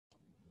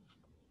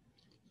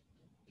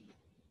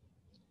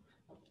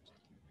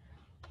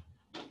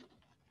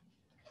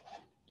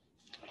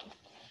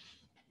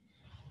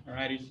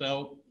Alrighty,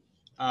 so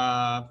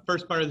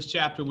first part of this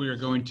chapter, we are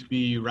going to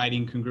be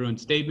writing congruent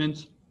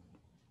statements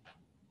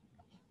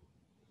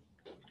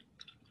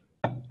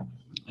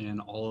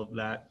and all of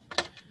that,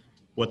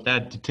 what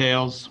that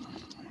details.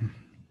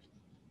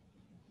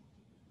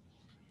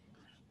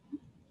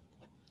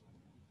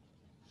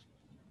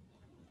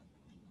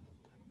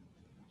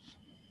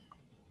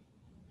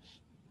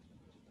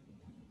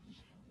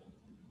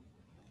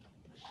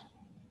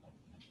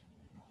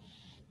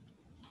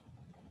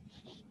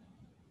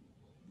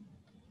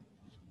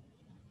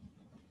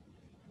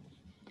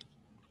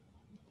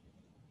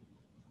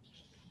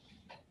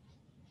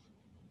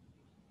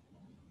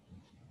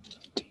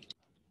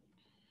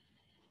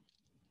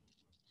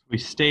 We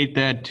state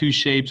that two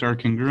shapes are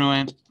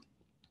congruent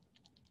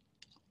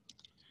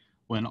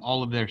when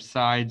all of their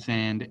sides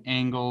and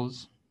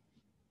angles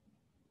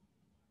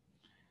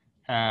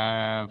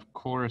have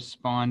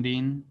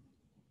corresponding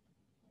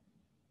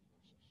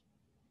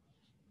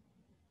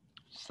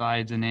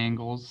sides and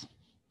angles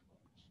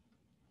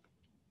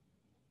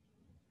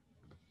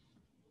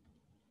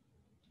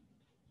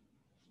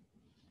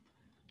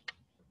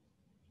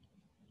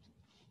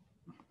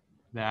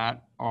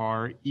that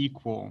are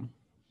equal.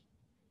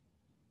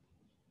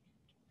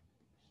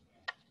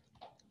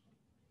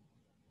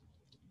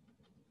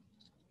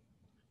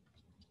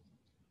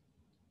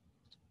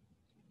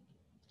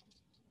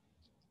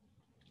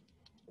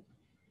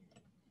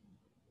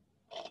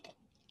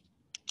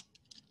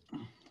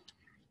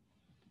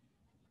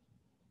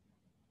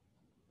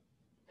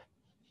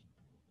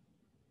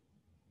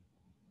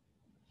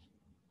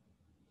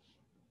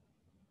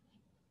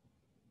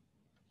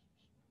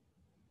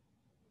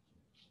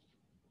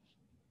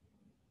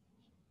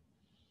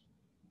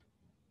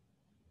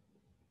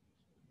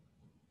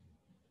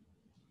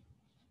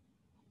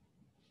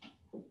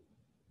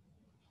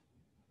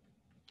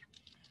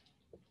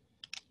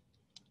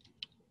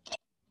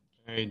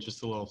 Okay,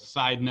 just a little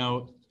side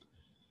note.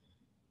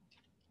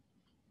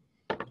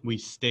 We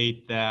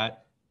state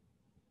that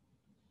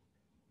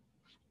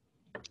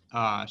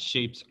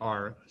shapes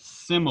are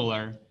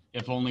similar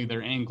if only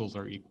their angles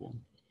are equal.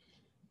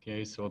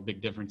 Okay, so a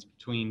big difference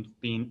between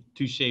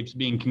two shapes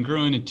being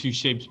congruent and two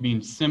shapes being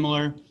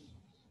similar.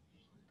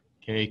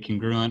 Okay,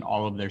 congruent,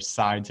 all of their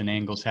sides and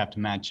angles have to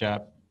match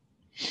up.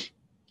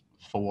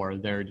 For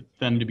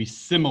them to be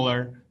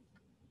similar,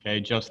 okay,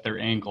 just their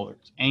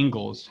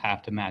angles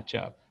have to match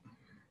up.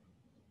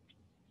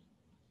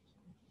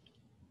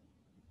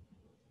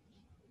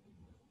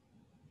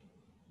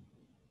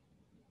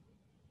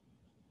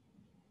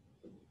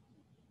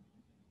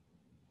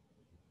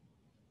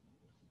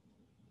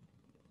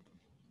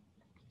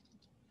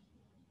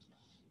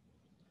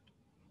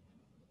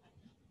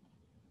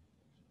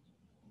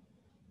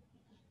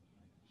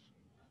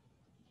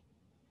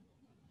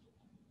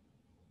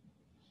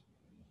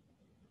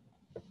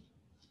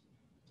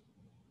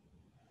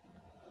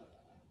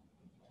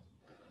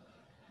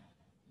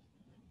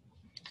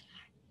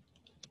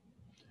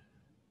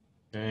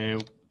 Okay,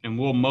 and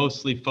we'll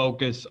mostly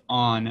focus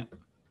on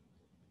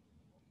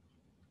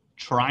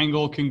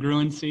triangle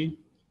congruency.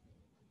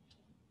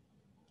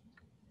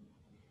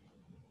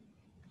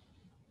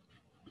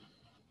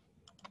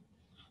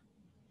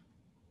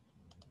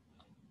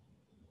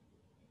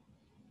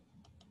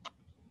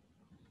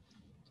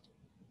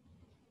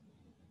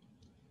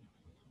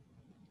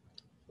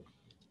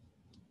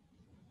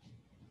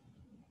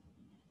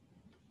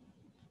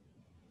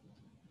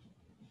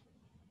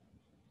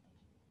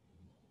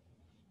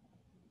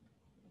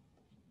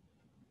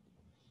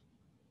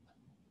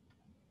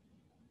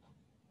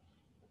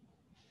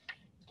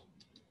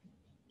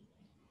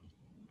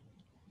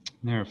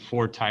 There are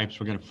 4 types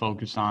we're going to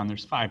focus on.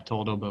 There's 5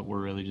 total, but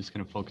we're really just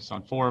going to focus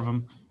on 4 of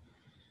them.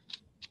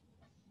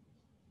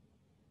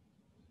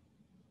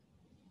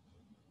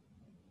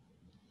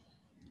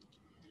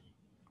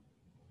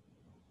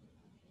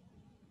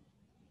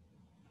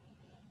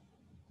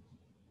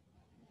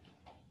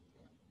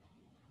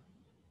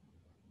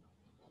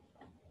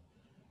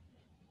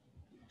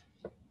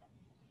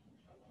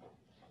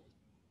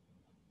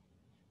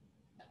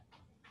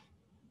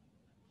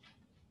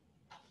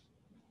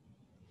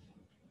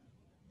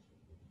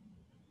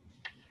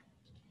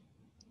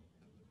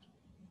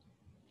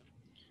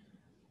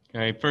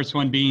 Okay, first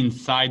one being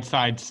side,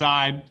 side,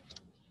 side.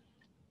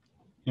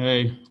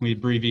 Okay, we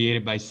abbreviate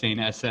it by saying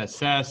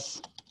SSS.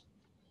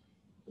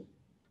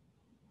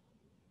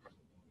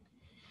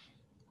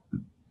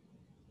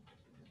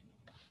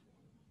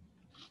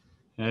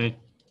 Okay,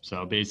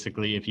 so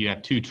basically if you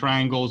have 2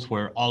 triangles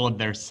where all of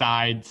their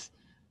sides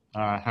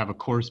have a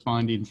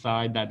corresponding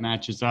side that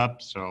matches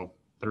up, so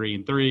 3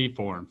 and 3,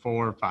 4 and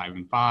 4, 5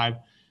 and 5,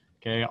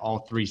 okay, all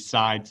 3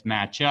 sides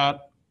match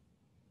up.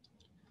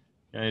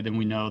 Okay, then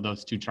we know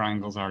those 2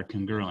 triangles are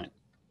congruent.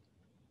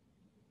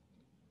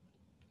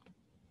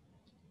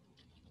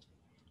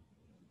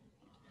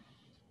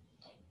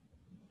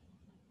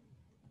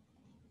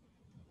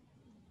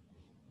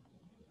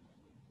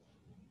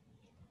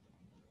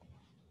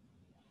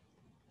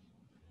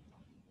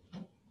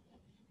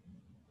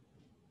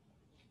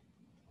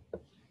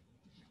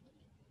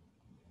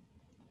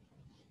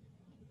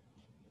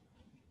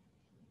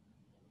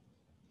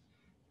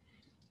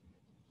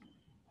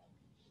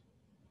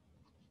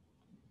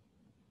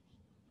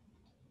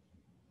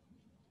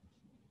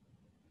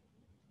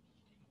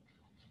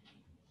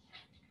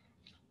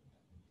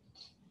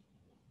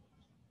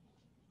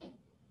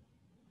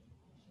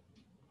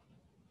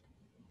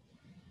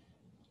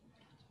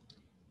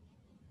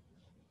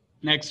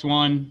 Next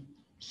one,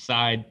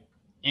 side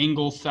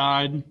angle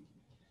side.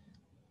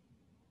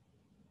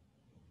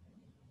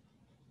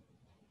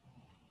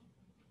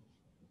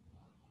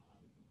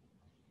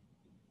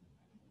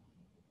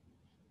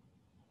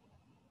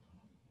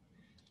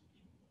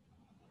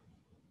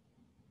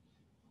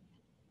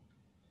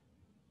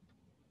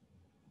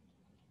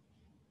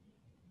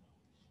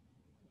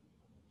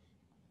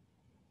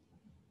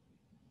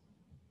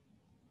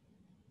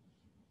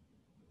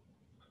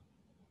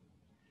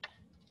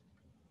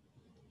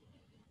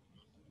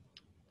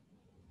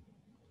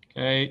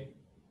 Okay.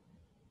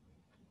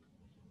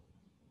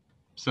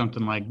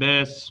 Something like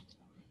this.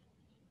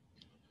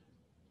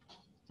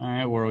 All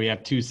right, where we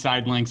have two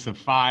side lengths of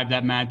 5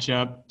 that match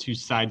up, two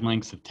side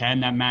lengths of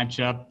 10 that match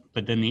up,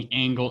 but then the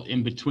angle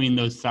in between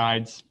those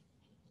sides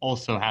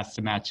also has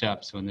to match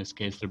up. So in this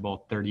case, they're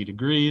both 30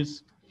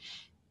 degrees.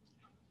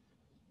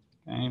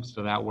 Okay,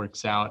 so that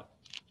works out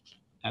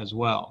as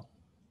well.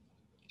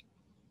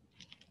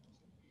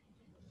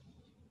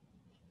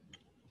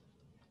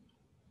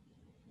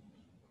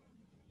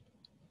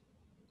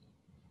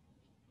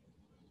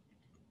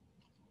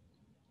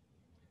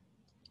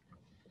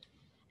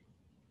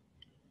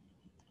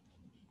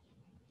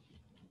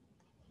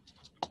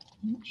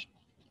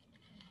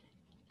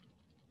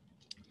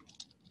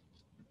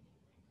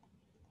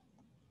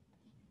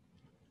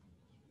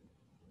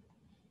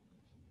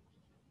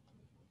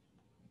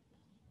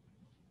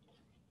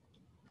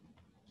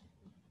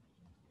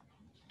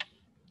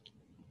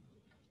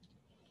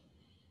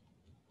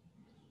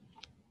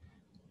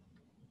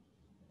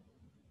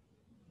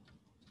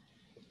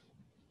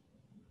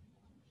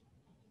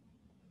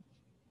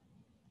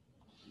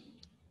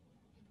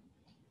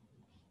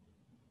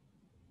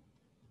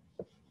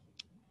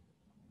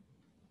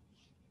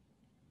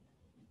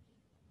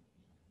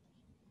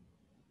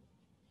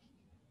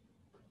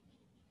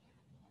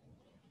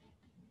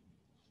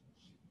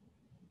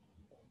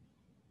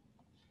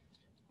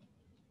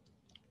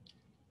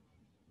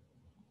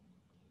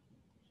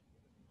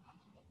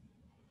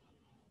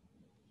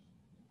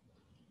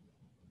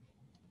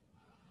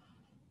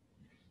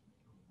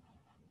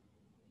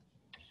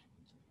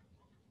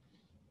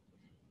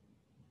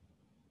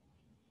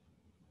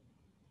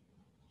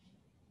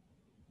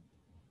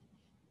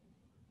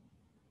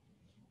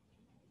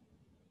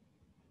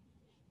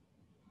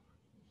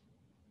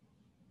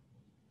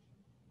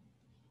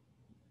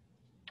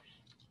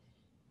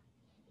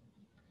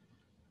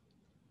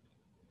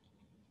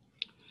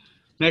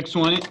 Next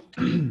one,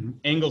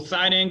 angle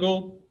side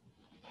angle.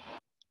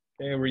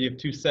 Okay, where you have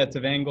two sets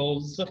of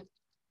angles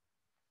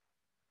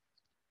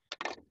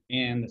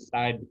and the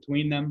side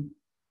between them.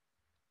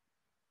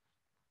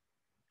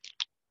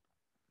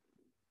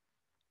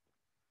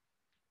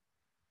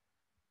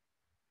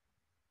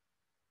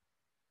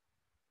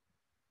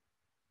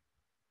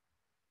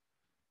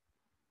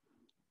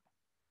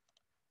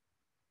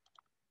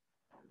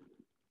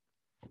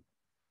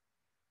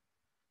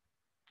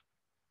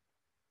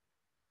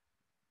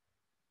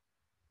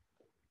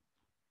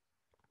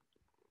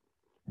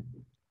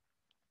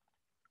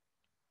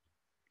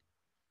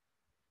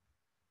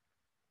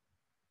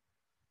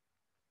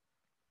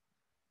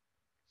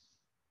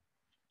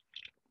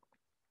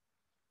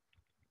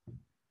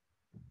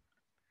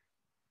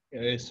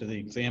 Okay, so the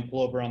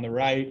example over on the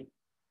right,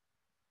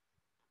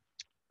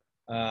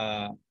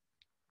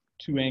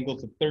 two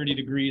angles of 30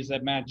 degrees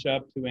that match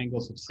up, two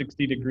angles of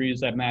 60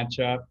 degrees that match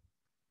up.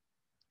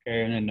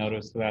 Okay, and then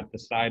notice that the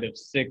side of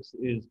 6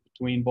 is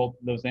between both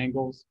of those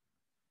angles.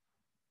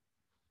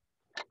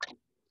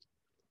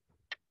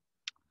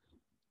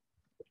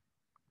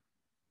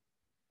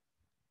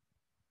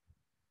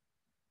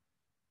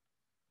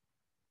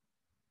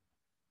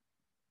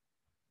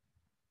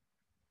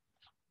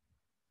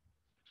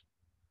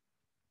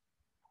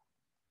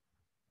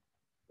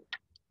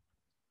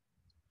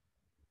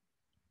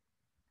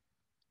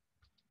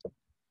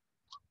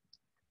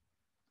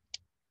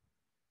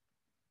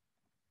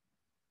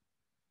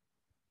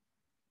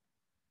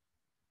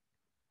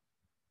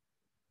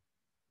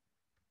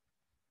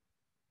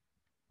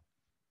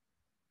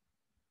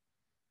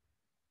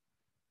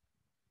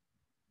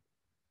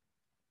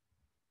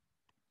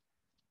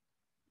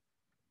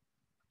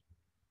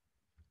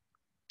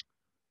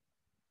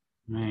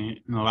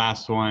 Right, and the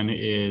last one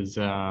is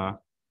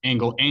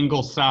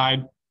angle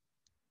side.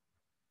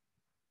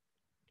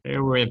 Okay,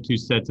 where we have two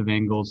sets of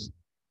angles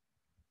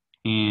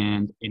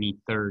and any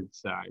third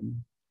side.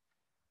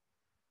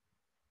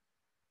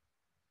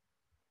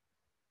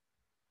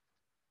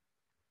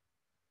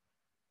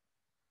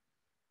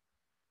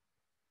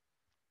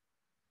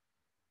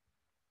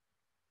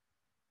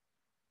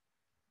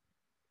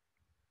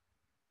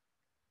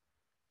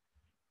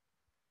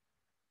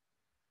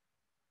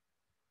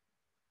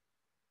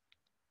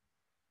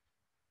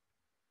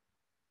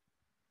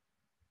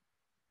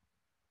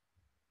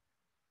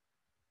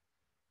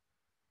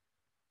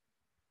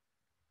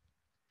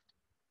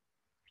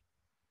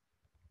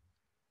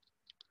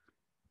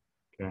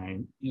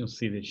 Okay, you'll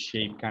see this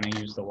shape kind of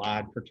used a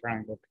lot for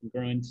triangle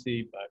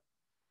congruency, but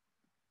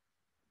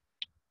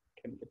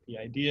can get the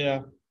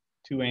idea.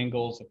 two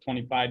angles of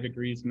 25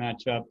 degrees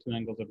match up, two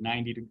angles of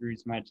 90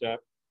 degrees match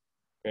up.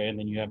 Okay, and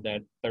then you have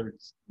that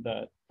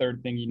the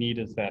third thing you need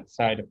is that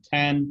side of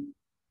 10.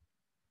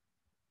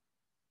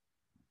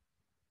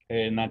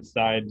 Okay, and that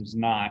side does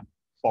not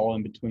fall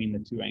in between the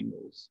two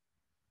angles.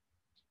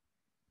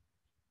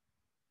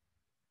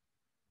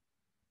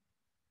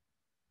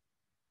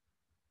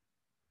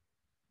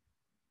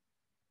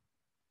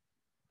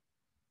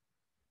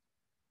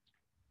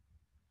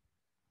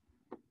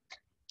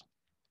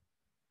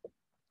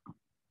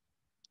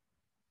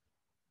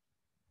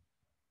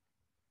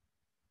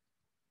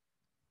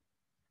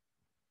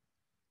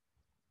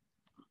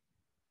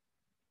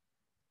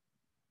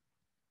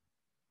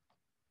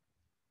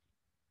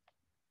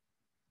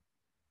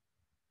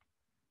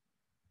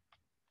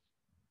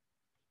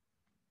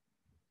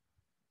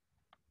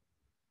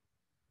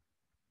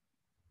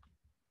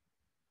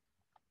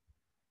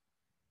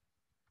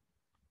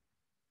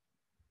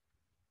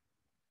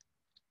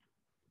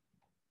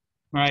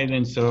 All right,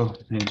 then, so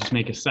just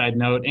make a side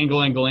note.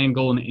 Angle, angle,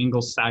 angle, and angle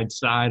side,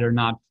 side are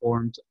not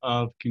forms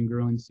of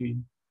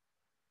congruency.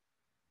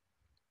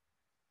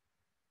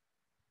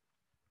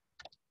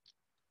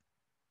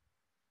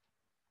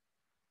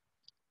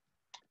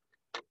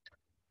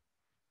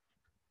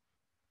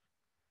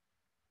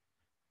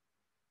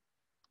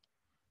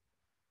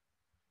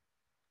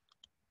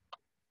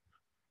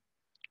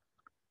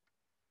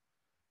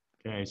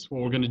 Okay, so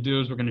what we're going to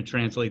do is we're going to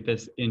translate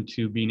this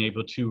into being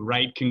able to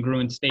write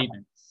congruent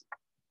statements.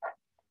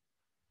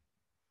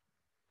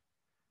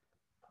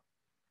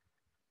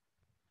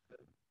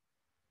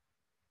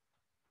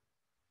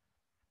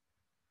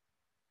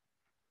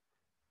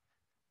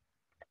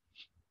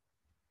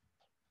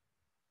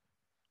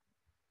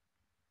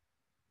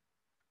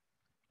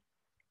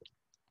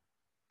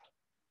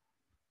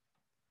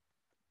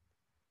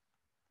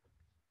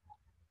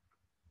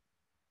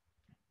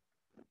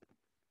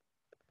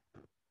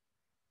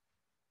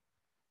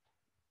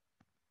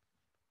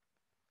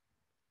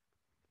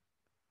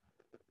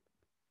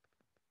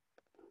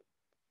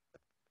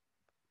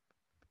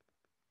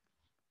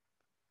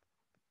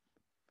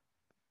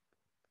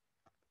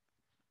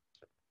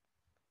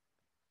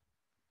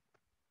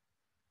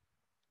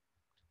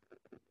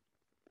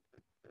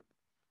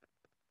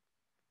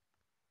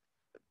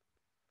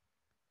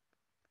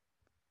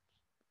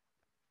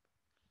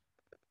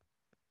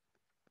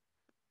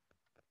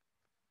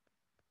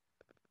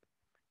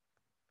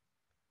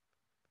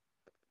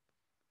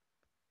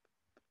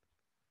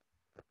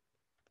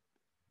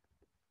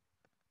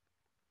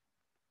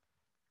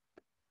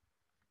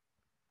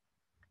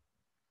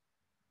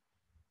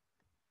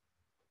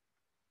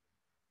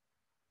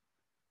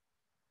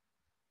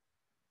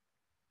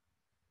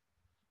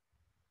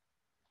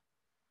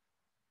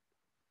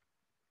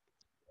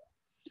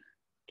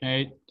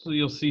 Okay, so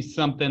you'll see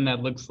something that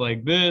looks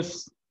like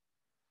this.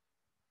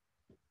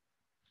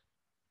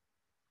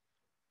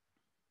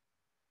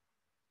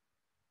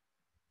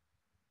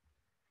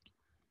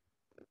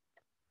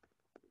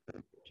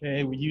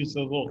 Okay, we use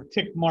those little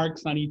tick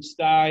marks on each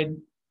side,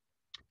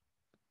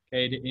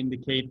 okay, to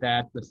indicate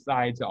that the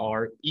sides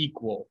are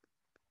equal.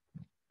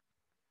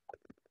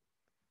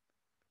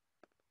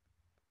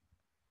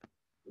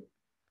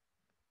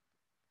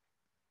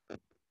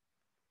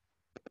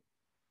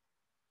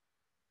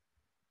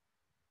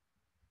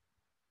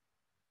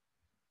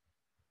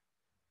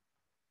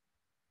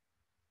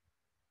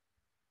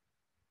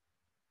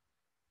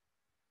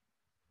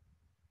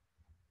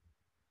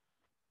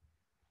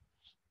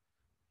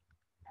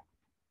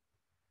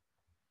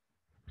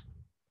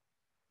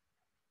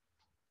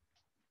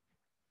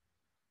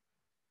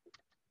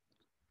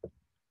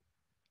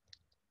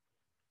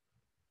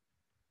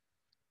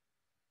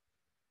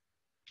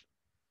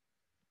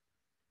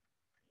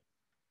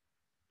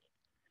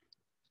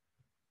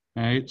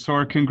 All right, so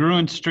our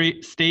congruent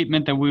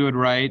statement that we would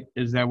write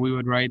is that we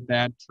would write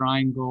that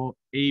triangle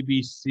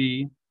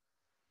ABC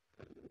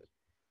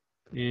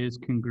is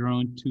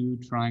congruent to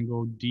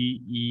triangle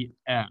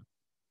DEF.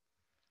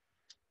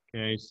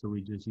 Okay, so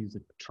we just use a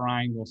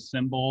triangle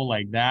symbol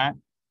like that,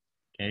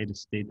 okay, to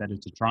state that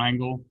it's a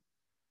triangle.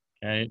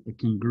 Okay, the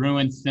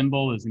congruent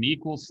symbol is an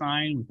equal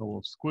sign with a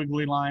little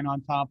squiggly line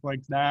on top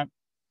like that.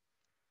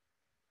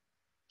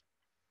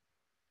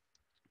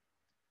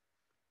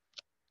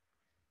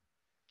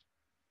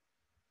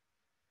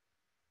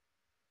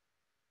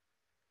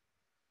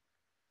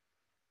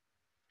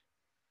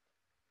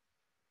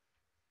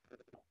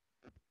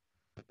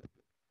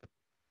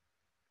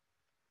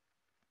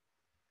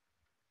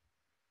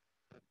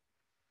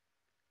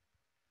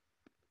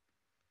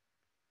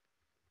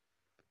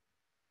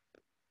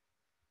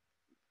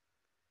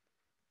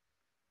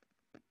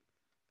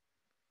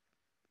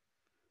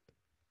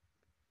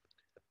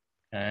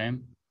 Okay.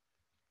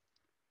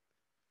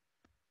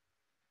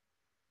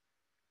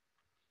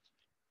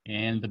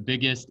 And the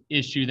biggest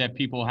issue that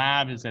people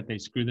have is that they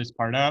screw this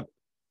part up.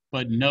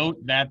 But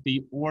note that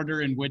the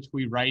order in which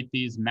we write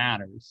these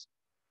matters.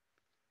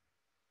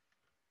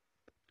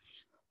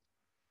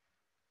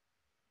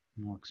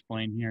 And I'll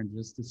explain here in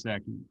just a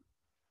second.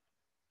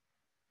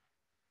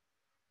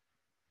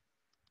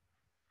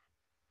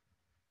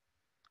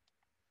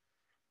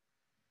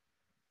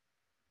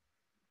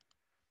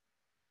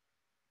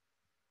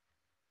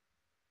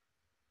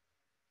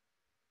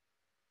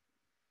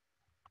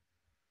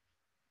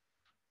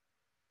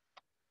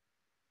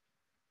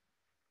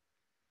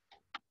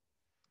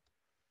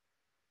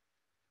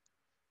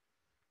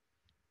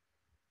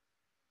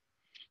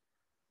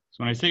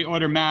 So when I say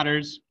order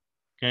matters,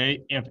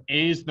 okay, if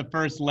A is the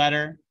first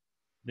letter,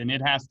 then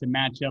it has to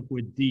match up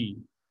with D.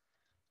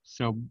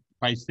 So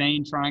by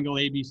saying triangle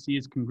ABC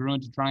is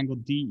congruent to triangle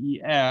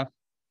DEF,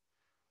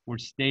 we're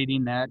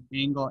stating that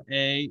angle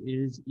A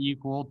is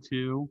equal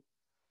to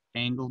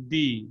angle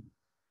D,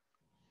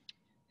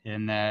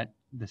 and that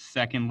the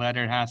second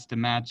letter has to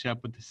match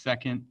up with the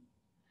second.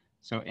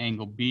 So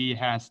angle B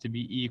has to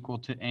be equal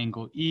to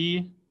angle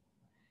E,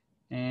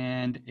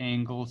 and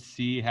angle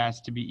C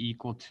has to be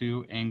equal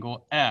to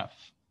angle F.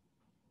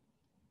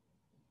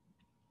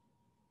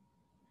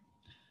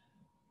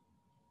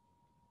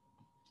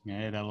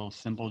 Okay, that little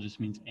symbol just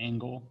means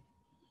angle.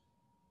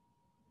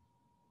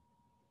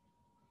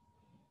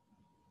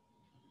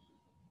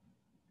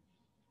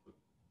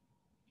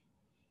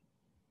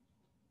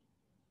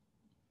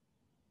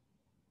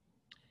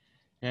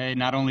 Okay,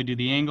 not only do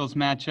the angles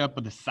match up,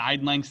 but the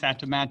side lengths have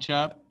to match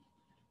up.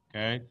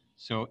 Okay,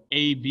 so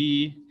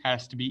AB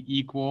has to be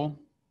equal.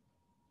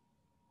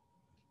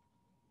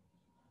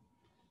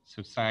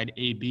 So side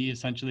AB,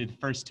 essentially the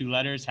first two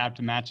letters have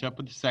to match up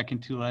with the second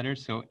two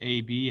letters. So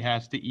AB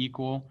has to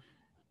equal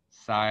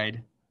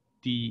side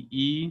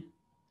DE.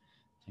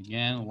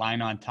 Again,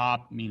 line on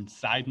top means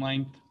side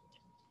length.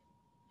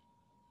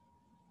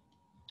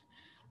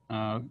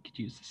 We could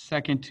use the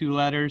second two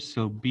letters.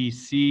 So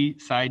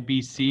BC, side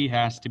BC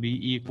has to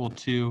be equal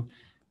to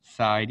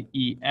side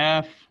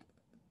EF.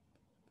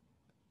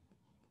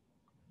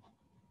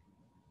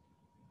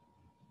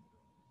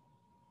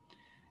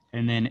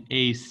 And then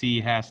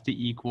AC has to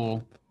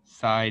equal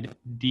side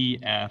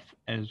DF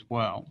as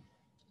well.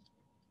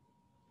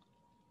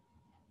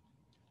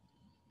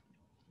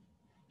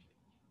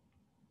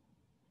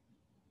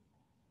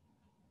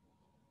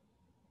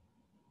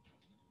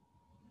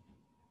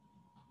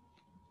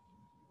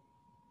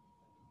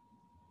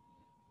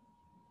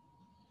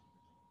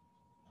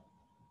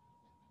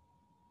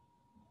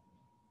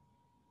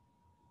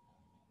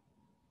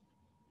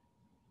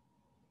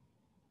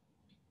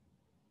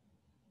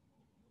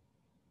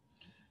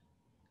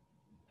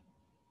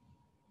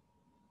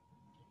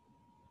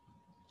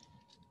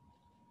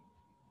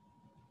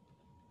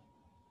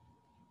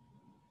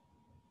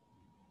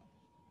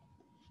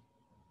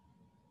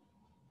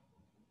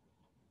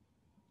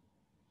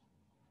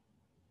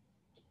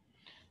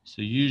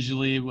 So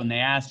usually when they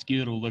ask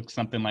you, it'll look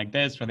something like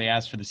this, where they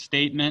ask for the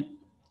statement,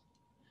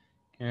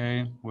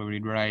 okay, where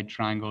we'd write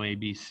triangle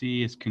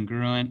ABC is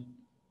congruent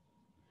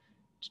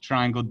to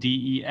triangle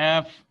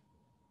DEF.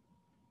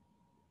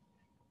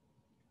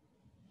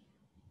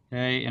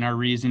 Okay, and our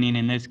reasoning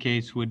in this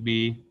case would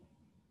be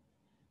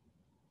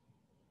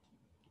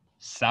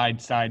side,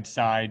 side,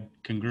 side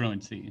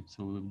congruency.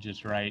 So we would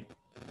just write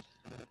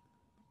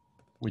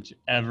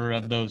whichever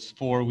of those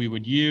four we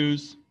would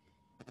use.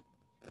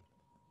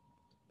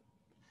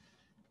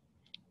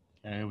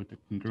 Okay, with the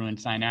congruent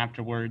sign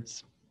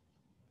afterwards.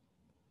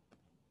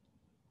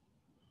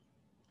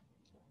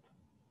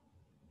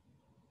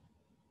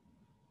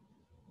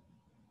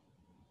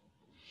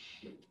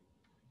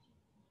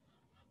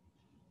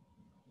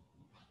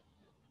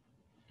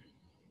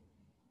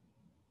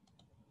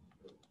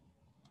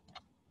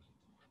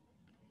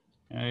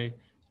 Okay,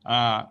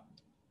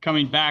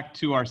 coming back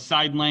to our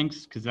side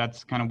lengths, because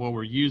that's kind of what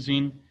we're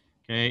using.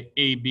 Okay,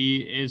 AB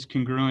is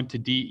congruent to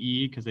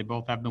DE because they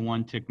both have the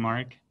one tick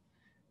mark.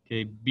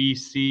 Okay,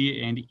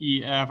 BC and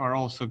EF are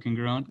also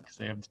congruent because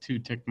they have the two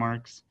tick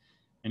marks,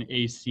 and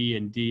AC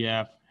and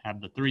DF have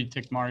the three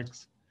tick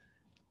marks.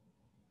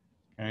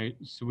 Okay,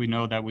 so we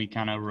know that we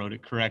kind of wrote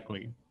it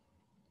correctly.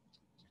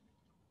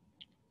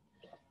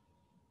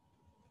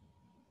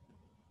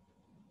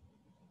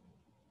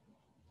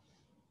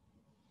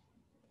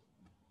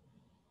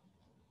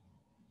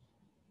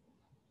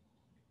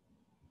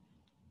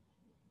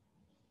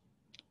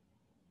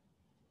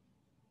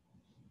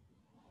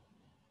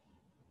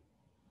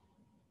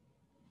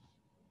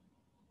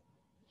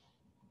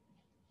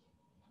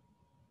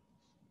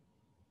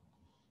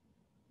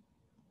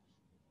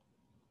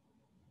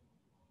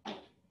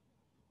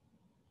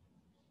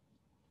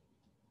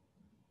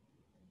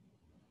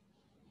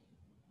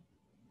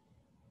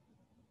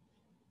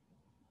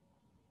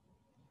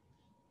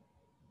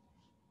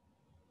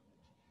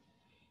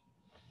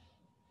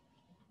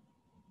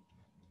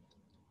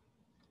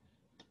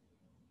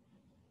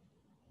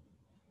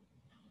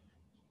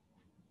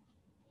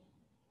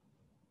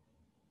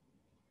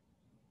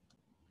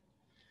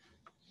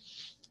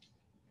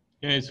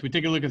 Okay, so we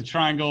take a look at the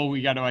triangle.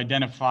 We got to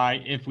identify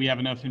if we have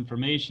enough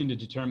information to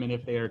determine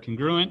if they are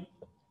congruent.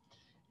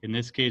 In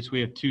this case,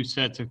 we have two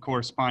sets of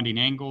corresponding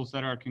angles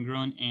that are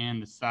congruent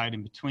and the side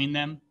in between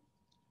them.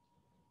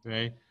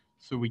 Okay,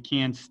 so we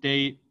can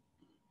state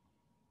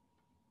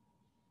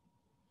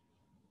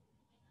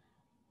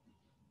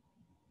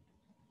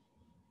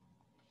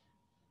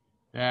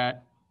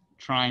that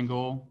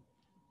triangle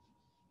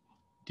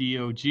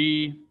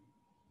DOG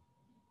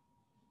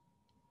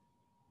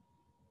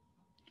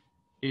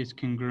is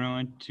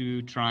congruent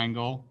to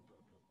triangle.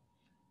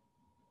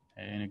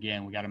 And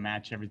again, we got to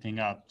match everything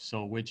up.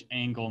 So which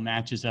angle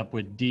matches up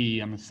with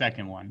D on the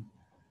second one?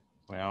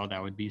 Well,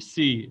 that would be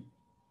C.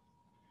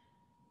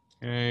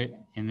 Okay,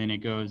 and then it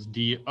goes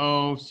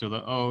DO. So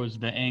the O is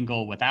the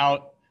angle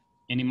without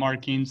any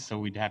markings. So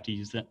we'd have to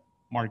use the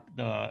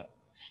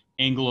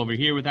angle over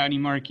here without any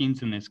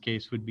markings. In this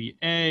case would be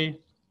A,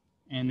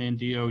 and then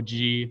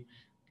DOG.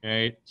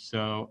 Okay,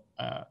 so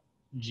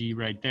G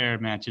right there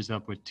matches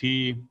up with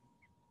T.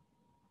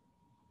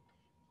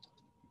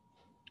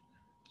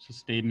 So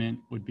statement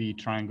would be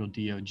triangle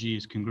DOG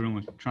is congruent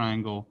with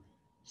triangle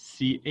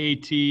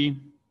CAT.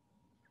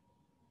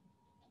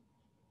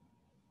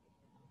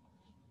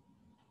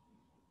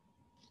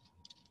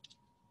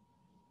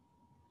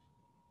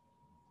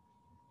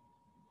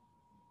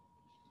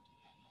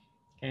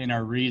 And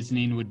our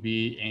reasoning would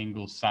be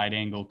angle side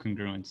angle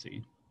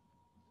congruency.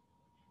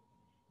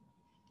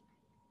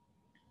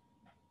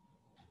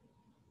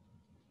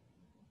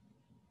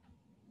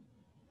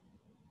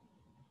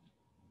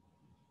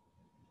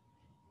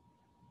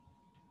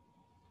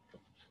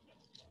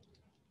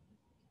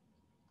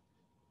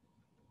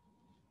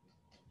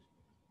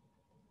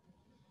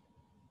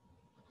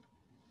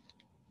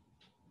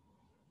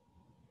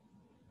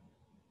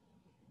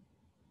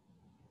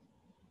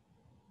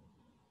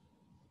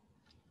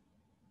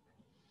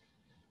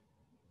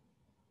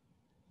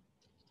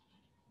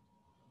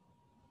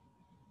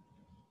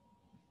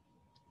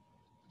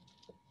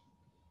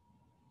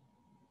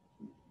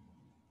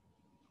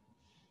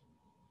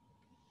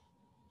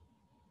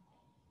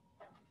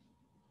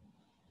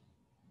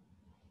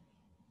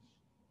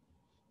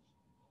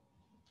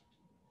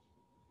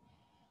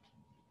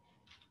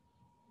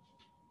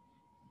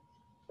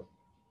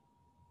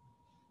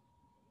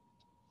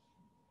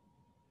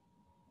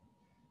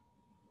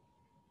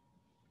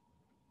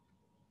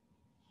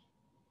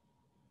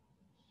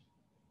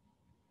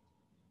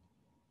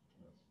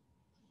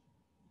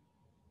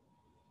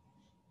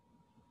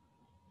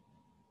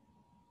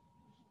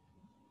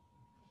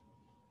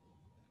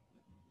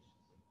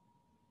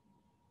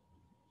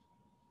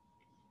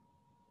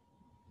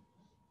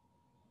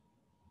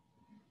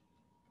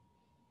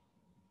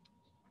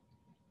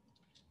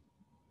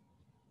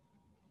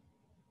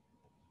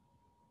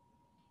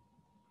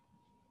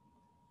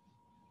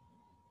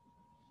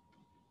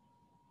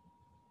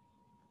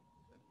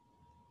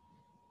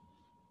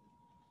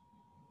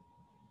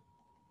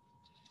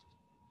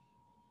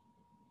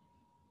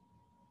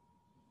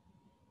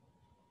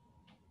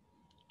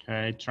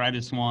 Okay, try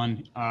this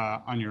one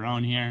on your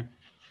own here.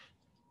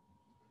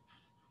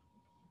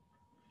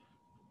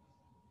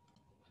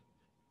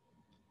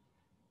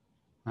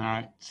 All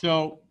right,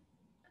 so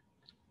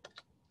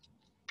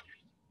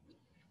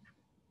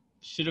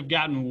should have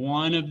gotten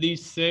one of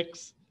these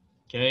 6.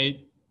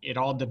 Okay, it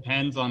all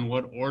depends on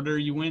what order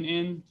you went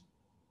in.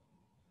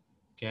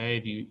 Okay,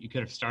 if you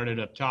could have started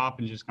up top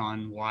and just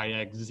gone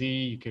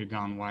YXZ, you could have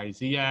gone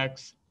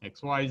YZX,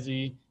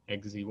 XYZ,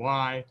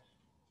 XZY,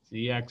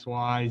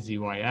 ZXY,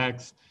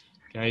 ZYX.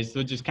 Okay, so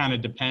it just kind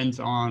of depends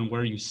on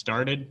where you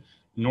started.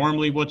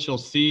 Normally what you'll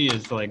see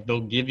is like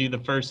they'll give you the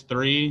first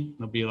 3.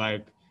 They'll be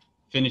like,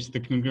 finish the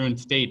congruent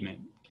statement.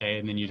 Okay,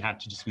 and then you'd have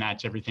to just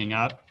match everything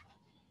up.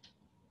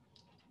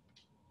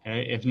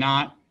 Okay, if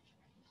not,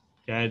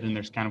 okay, then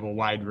there's kind of a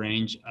wide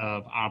range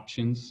of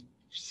options,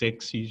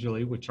 6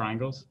 usually with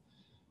triangles.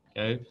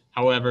 Okay,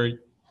 however,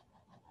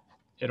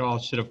 it all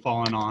should have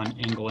fallen on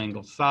angle,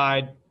 angle,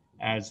 side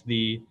as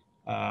the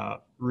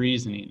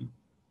reasoning.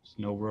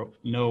 There's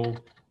no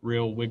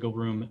real wiggle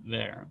room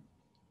there.